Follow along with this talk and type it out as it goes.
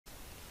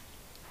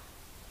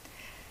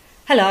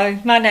Hello,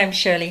 my name's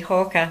Shirley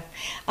Hawker.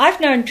 I've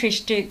known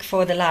Trish Duke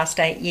for the last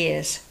 8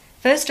 years.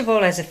 First of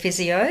all as a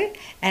physio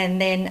and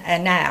then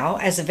now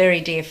as a very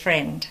dear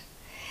friend.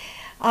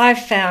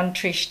 I've found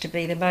Trish to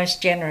be the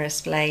most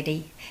generous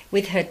lady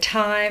with her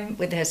time,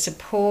 with her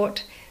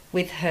support,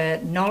 with her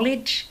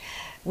knowledge,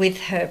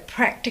 with her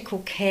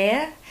practical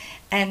care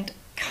and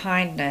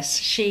kindness.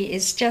 She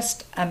is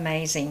just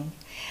amazing.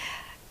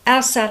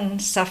 Our son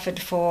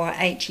suffered for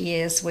 8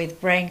 years with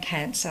brain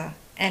cancer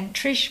and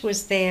Trish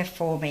was there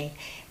for me.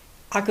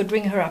 I could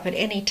ring her up at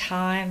any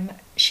time.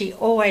 She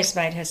always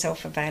made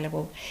herself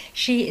available.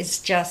 She is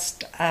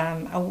just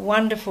a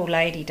wonderful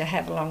lady to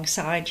have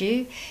alongside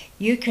you.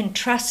 You can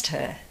trust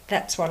her.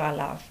 That's what I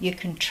love. You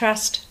can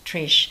trust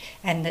Trish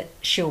and that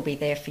she'll be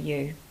there for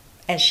you,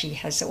 as she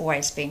has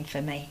always been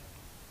for me.